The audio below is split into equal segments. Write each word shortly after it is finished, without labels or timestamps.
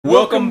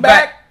Welcome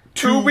back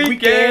to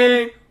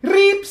Weekend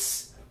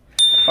Reaps.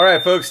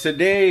 Alright folks,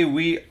 today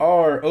we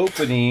are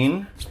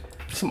opening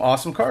some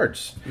awesome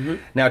cards.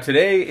 Now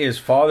today is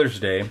Father's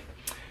Day,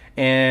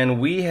 and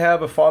we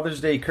have a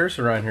Father's Day curse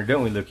around here,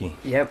 don't we, Lukey?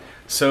 Yep.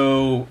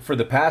 So for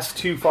the past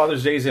 2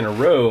 Father's Days in a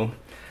row,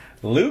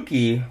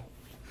 Lukey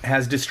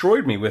has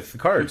destroyed me with the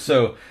cards.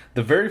 So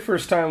the very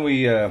first time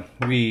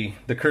the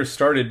curse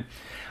started,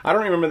 I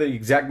don't remember the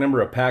exact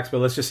number of packs, but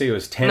let's just say it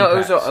was 10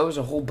 packs. No, it was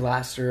a whole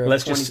blaster of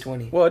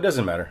 2020. Well, it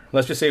doesn't matter.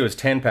 Let's just say it was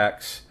 10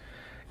 packs.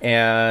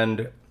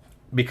 And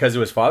because it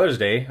was Father's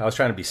Day, I was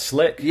trying to be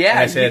slick.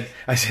 Yeah. And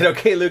I said,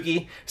 okay,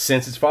 Lukey,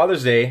 since it's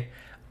Father's Day,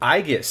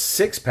 I get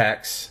 6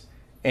 packs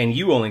and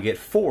you only get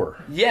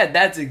 4. Yeah,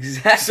 that's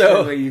exactly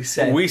what you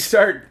said. We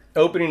start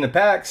opening the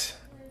packs.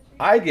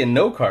 I get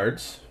no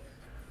cards.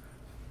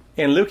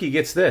 And Lukey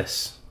gets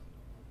this.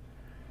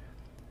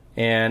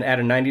 And at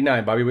a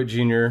 99, Bobby Witt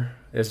Jr.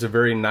 is a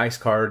very nice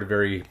card, a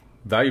very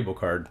valuable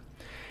card.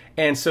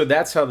 And so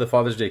that's how the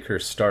Father's Day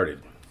curse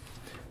started.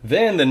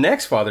 Then the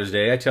next Father's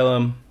Day, I tell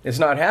him it's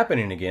not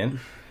happening again.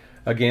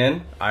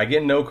 Again, I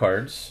get no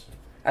cards.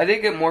 I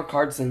did get more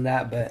cards than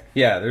that, but...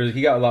 Yeah,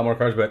 he got a lot more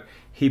cards, but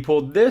he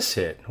pulled this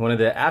hit, one of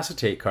the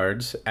acetate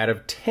cards, out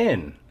of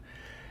 10.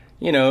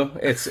 You know,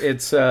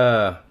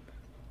 I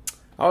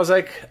was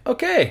like,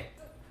 okay,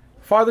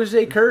 Father's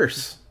Day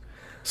curse.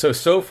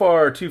 So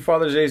far, 2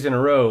 Father's Days in a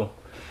row,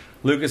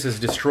 Lucas has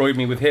destroyed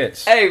me with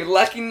hits. Hey,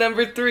 lucky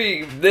number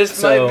 3.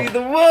 This might be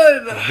the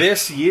one.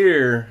 This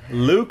year,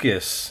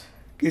 Lucas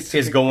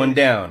is going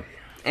down.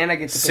 And I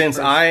get to pick Since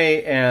first.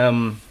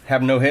 I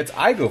have no hits,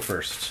 I go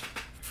first.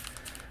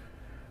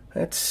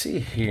 Let's see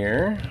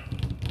here.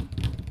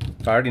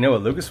 I already know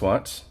what Lucas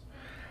wants.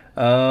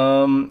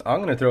 I'm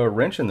going to throw a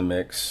wrench in the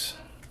mix.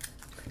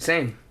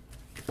 Same.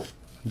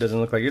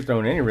 Doesn't look like you're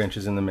throwing any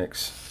wrenches in the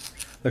mix.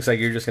 Looks like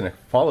you're just going to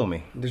follow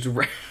me. That's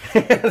what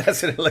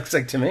it looks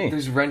like to me.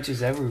 There's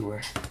wrenches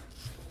everywhere.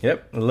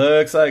 Yep.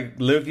 Looks like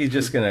Lukey's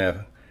just going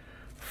to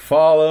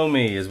follow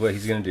me is what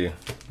he's going to do.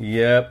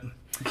 Yep.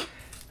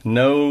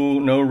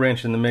 No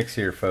wrench in the mix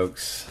here,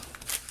 folks.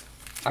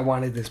 I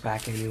wanted this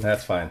back anyway.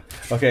 That's fine.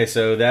 Okay,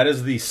 so that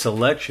is the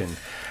selection.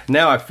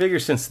 Now, I figure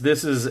since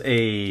this is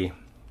a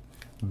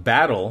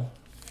battle,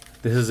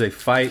 this is a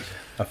fight,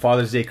 a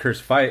Father's Day curse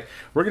fight,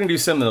 we're going to do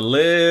something a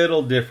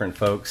little different,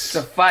 folks.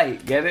 It's a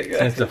fight, get it?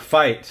 It's a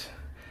fight.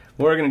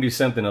 We're going to do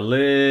something a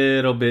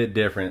little bit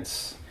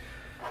different.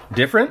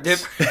 Different?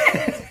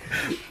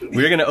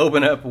 We're going to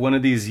open up one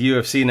of these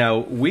UFC. Now,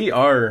 we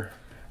are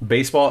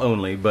baseball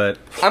only, but...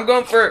 I'm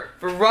going for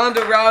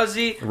Ronda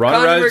Rousey.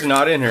 Ronda Rousey's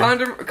not in here.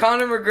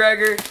 Conor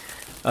McGregor.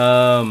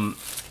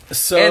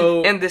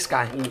 And this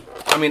guy.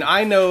 I mean,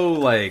 I know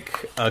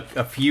like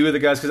a few of the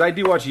guys because I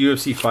do watch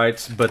UFC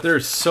fights, but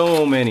there's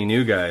so many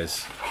new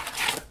guys.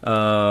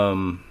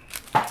 So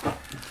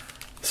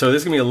this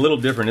is gonna be a little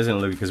different, isn't it,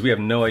 Luke? Because we have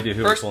no idea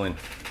who we're pulling.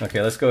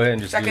 Okay, let's go ahead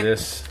and just do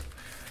this,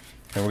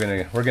 and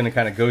we're gonna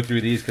kind of go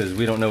through these because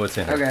we don't know what's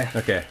in here. Okay.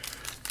 Okay.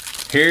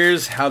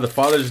 Here's how the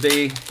Father's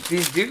Day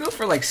These do go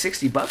for like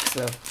 $60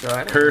 though. So I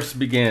don't curse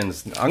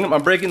begins.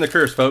 I'm breaking the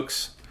curse,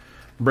 folks.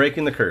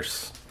 Breaking the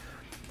curse.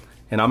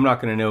 And I'm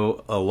not going to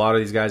know a lot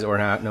of these guys or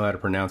know how to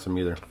pronounce them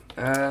either.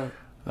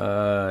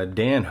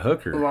 Dan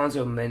Hooker.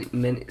 Alonzo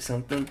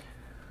something.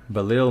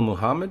 Balil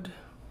Muhammad.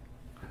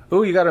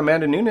 Oh, you got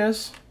Amanda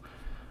Nunes.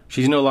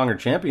 She's no longer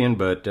champion,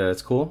 but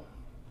it's cool.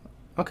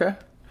 Okay.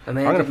 I'm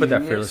going to put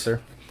that fearless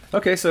there.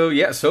 Okay, so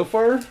yeah, so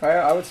far,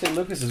 I would say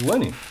Lucas is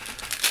winning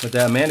with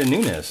that Amanda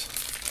Nunes.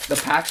 The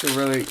packs are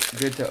really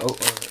good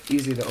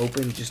easy to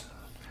open, just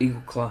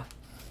Eagle Claw.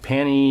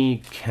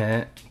 Panny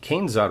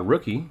Cainzot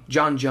rookie.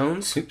 John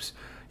Jones. Oops.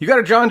 You got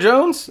a John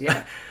Jones?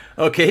 Yeah.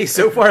 Okay,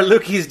 so far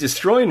Lukey's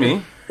destroying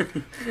me.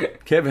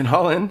 Kevin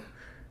Holland.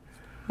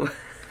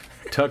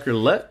 Tucker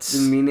Letts.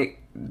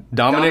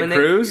 Dominic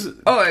Cruz.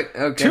 Oh,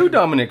 okay. 2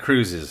 Dominic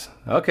Cruzes.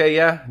 Okay,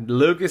 yeah.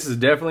 Lucas is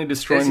definitely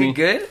destroying me. Is he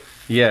good?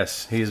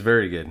 Yes, he is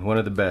very good. One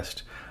of the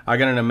best. I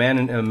got an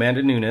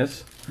Amanda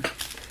Nunes.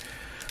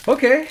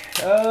 Okay,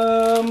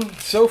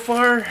 so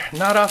far,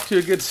 not off to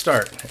a good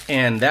start.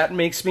 And that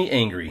makes me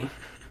angry.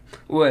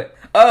 What?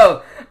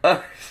 Oh!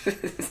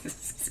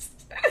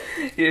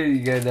 Here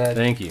you go, Dad.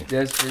 Thank you.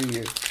 Just for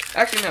you.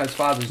 Actually, no, it's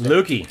Father's Day.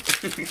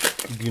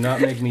 Lukey, do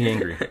not make me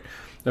angry.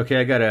 Okay,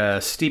 I got a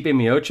Stipe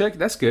Miocic.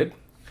 That's good.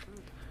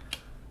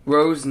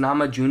 Rose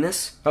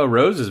Namajunas. Oh,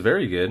 Rose is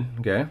very good.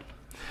 Okay.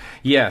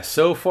 Yeah,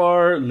 so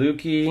far,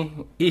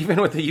 Lukey,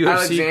 even with the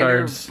UFC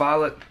cards,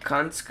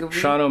 Volkanovski.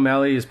 Sean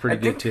O'Malley is pretty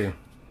good too.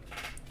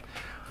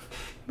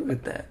 Look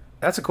at that.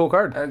 That's a cool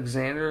card.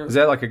 Alexander. Is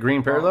that like a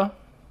green parallel?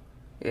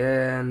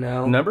 Yeah,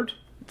 no. Numbered?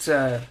 It's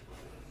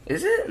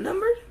is it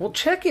numbered? Well,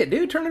 check it,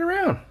 dude. Turn it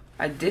around.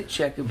 I did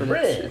check it, but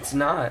it's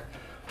not.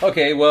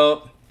 Okay,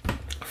 well,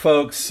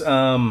 folks,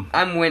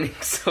 I'm winning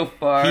so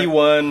far. He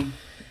won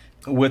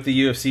with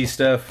the UFC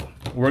stuff.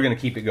 We're gonna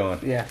keep it going.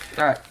 Yeah.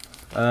 All right.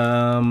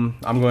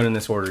 I'm going in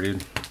this order,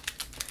 dude.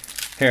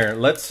 Here,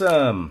 let's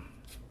go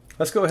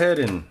ahead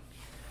and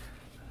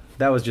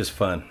that was just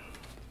fun.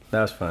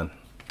 That was fun.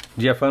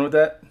 Did you have fun with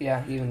that?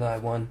 Yeah, even though I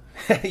won.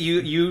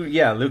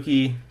 Yeah,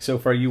 Lukey, so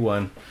far you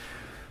won.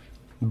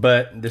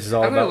 But this is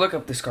all I'm going to look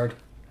up this card.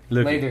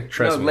 Lukey, Later.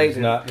 Trust me,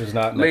 later. there's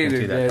not nothing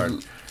Later, to that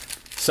card.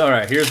 So, all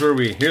right, here's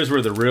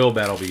where the real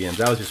battle begins.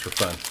 That was just for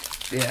fun.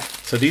 Yeah.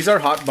 So these are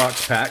hot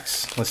box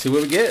packs. Let's see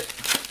what we get.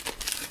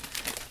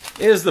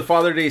 Is the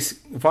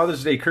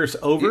Father's Day curse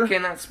over? You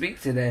cannot speak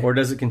today. Or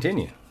does it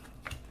continue?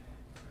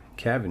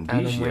 Kevin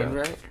Adam Biggio,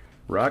 Wainwright.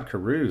 Rod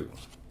Carew,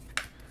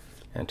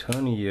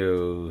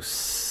 Antonio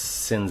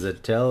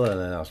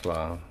Senzatella,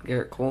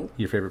 Garrett Cole.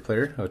 Your favorite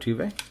player,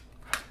 Altuve.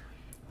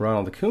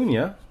 Ronald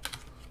Acuna.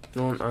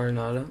 Nolan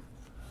Arenado.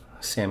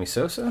 Sammy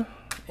Sosa.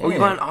 Oh, you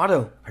got an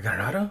auto. I got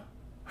an auto?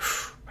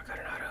 I got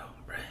an auto,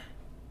 Brett.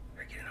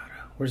 I get an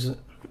auto. Where's it?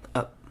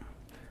 Up.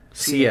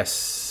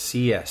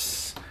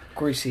 CS.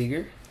 Corey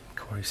Seager.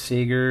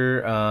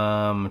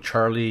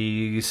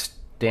 Charlie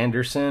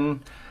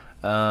Standerson.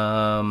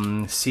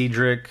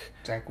 Cedric.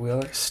 Zach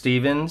Wheeler.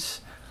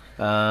 Stevens.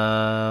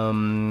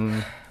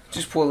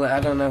 Just pull it. I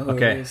don't know who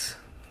it is.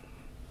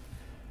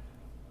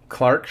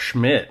 Clark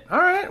Schmidt. All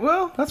right,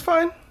 well, that's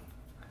fine.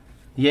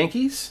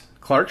 Yankees.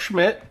 Clark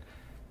Schmidt.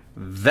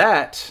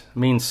 That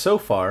means so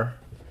far,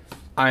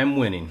 I'm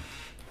winning.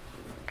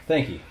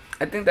 Thank you.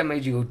 I think that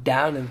made you go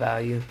down in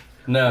value.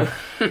 No.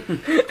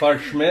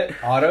 Clark Schmidt,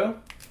 auto,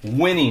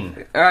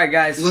 winning. All right,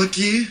 guys.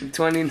 Lucky.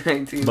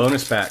 2019.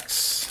 Bonus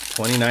packs,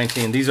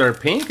 2019. These are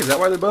pink? Is that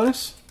why they're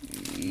bonus?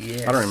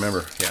 Yes. I don't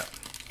remember. Yeah.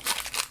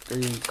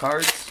 3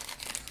 cards.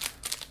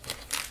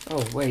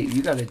 Oh, wait.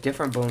 You got a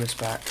different bonus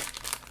pack.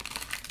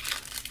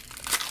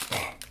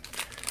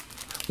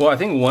 Well, I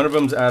think one of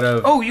them's out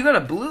of... Oh, you got a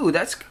blue.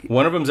 That's...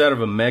 One of them's out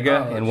of a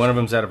Mega, and one of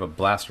them's out of a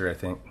Blaster, I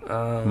think.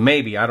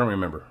 Maybe. I don't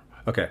remember.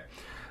 Okay.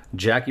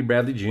 Jackie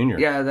Bradley Jr.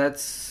 Yeah,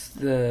 that's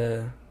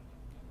the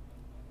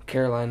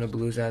Carolina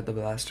Blues out of the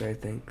Blaster, I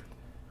think.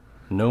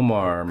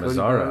 Nomar Cody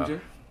Mazzara.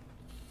 Bellinger.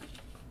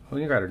 Oh,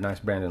 you got a nice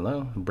Brandon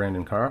Lowe.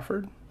 Brandon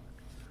Crawford.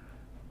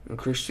 And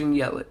Christian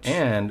Yelich.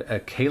 And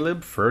a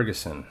Caleb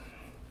Ferguson.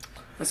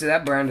 Let's see,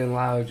 that Brandon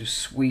Lowe just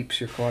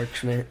sweeps your Clark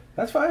Schmidt.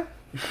 That's fine.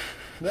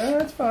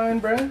 That's fine,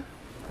 Brad.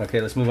 Okay,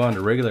 let's move on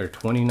to regular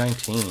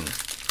 2019.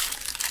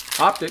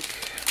 Optic.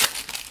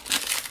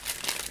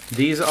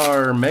 These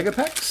are Mega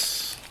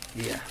Packs?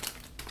 Yeah.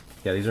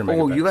 Yeah, these are Mega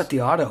Packs. Oh, you got the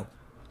auto.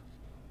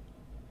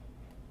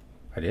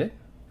 I did?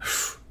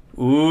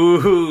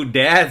 Ooh,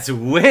 Dad's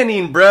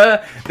winning,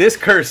 bruh. This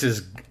curse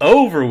is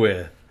over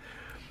with.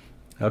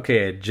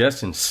 Okay,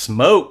 Justin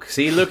Smoke.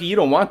 See, look, you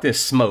don't want this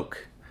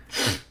smoke.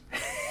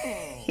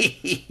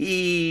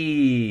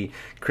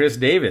 Chris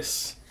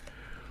Davis.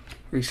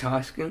 Reese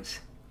Hoskins.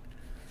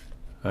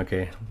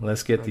 Okay,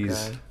 let's get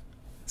these.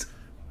 It's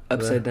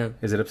upside down.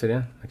 Is it upside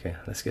down? Okay,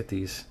 let's get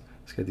these.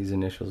 Let's get these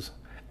initials.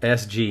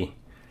 SG.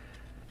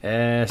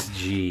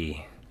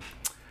 SG.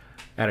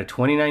 Out of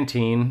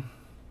 2019.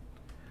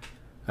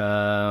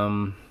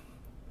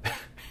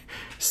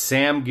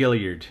 Sam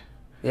Gilliard.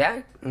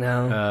 Yeah?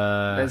 No.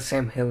 That's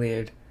Sam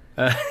Hilliard.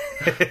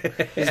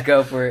 Just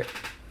go for it.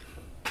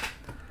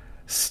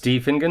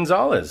 Stephen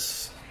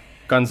Gonzalez.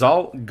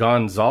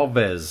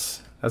 Gonzalez.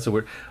 That's a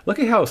word. Look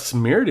at how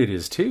smeared it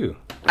is, too.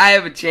 I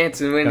have a chance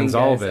of winning,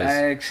 Gonzalez. guys.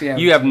 I actually have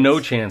You have no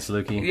chance,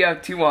 Lukey. You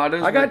have 2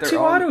 autos. I got 2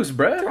 autos,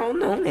 bruh. They're all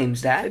no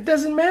names, Dad. It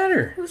doesn't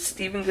matter. Who's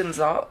Steven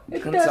Gonzalez?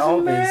 It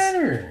doesn't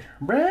matter,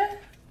 bruh.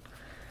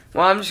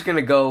 Well, I'm just going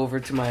to go over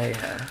to my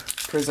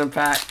Prizm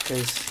pack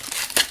because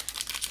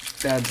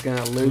Dad's going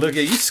to lose. Look,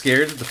 are you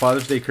scared that the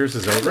Father's Day curse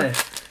is over?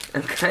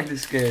 I'm kind of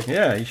scared.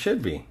 Yeah, you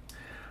should be.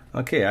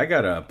 Okay, I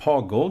got a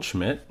Paul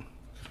Goldschmidt.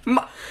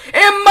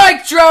 And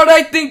Mike Trout,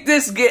 I think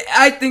this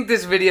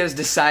video is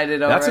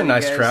decided already. That's a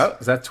nice guys. Trout.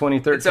 Is that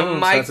 2013? It's a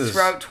Mike so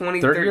Trout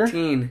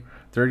 2013.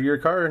 Third year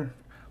card.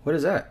 What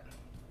is that?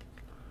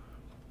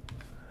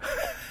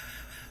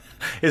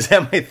 Is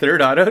that my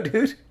 3rd auto,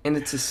 dude? And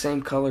it's the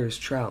same color as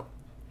Trout.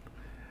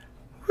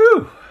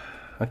 Whew.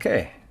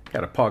 Okay,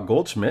 got a Paul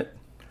Goldschmidt.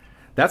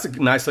 That's a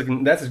nice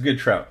looking. That's a good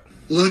Trout.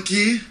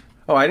 Lucky.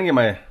 Oh, I didn't get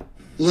my.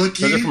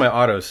 Lucky. Those are for my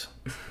autos.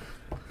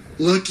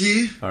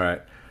 Lucky. All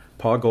right.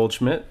 Paul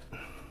Goldschmidt.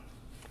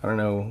 I don't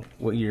know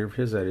what year of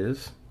his that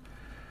is.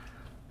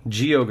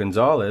 Gio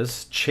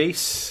Gonzalez.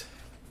 Chase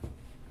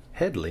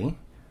Headley.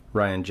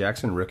 Ryan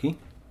Jackson, rookie.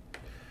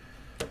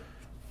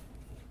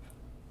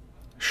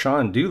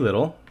 Sean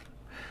Doolittle.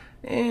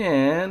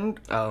 And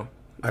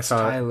I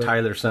saw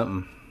Tyler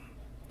something.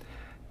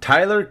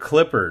 Tyler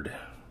Clippard.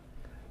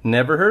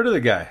 Never heard of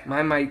the guy.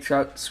 My Mike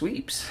Trout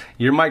sweeps.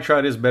 Your Mike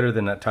Trout is better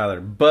than that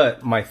Tyler,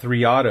 but my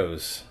 3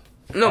 autos.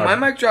 No, my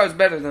Mike Trout is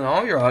better than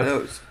all your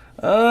autos.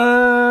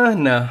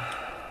 No.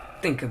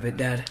 Think of it,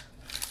 Dad.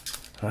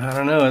 I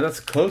don't know. That's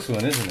a close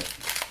one, isn't it?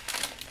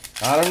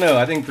 I don't know.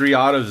 I think 3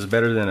 autos is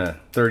better than a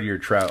 3rd-year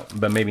Trout,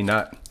 but maybe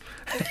not.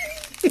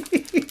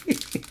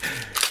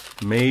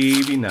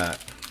 Maybe not.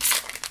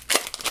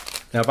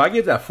 Now, if I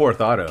get that 4th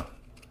auto...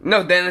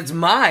 No, then it's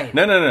mine.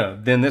 No.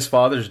 Then this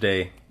Father's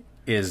Day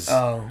is...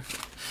 Oh.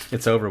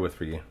 It's over with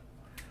for you.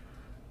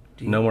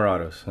 No more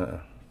autos.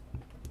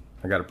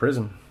 I got a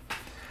Prizm.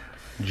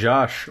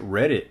 Josh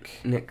Reddick.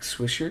 Nick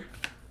Swisher.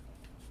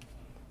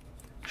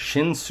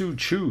 Shin-Soo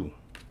Choo.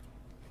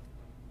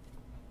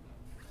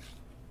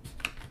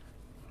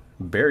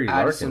 Barry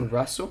Addison Larkin.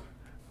 Russell.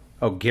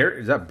 Oh, Garrett.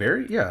 Is that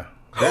Barry? Yeah.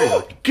 Barry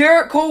Larkin.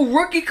 Garrett Cole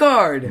rookie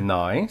card.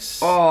 Nice.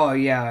 Oh,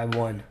 yeah, I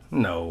won.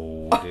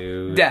 No,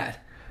 dude. Dad.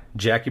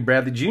 Jackie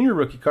Bradley Jr.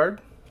 rookie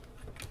card.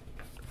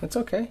 That's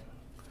okay.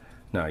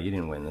 No, you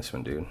didn't win this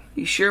one, dude.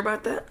 You sure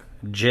about that?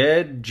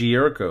 Jed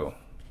Giorco.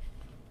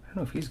 I don't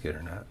know if he's good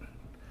or not.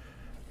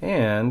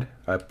 And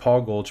a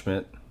Paul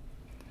Goldschmidt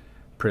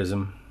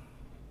Prizm.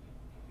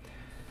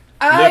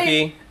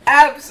 I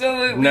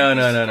absolutely No.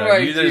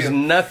 destroyed There's you.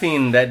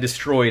 nothing that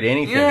destroyed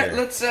anything Yeah, here.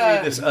 let's,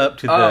 leave this up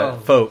to the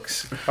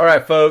folks. All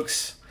right,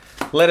 folks.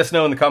 Let us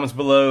know in the comments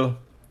below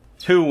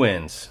who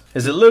wins.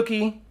 Is it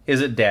Lukey? Is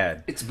it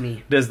Dad? It's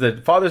me. Does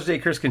the Father's Day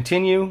curse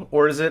continue,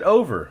 or is it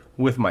over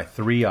with my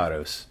 3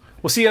 autos?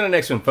 We'll see you on the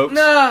next one, folks.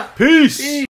 Nah. Peace.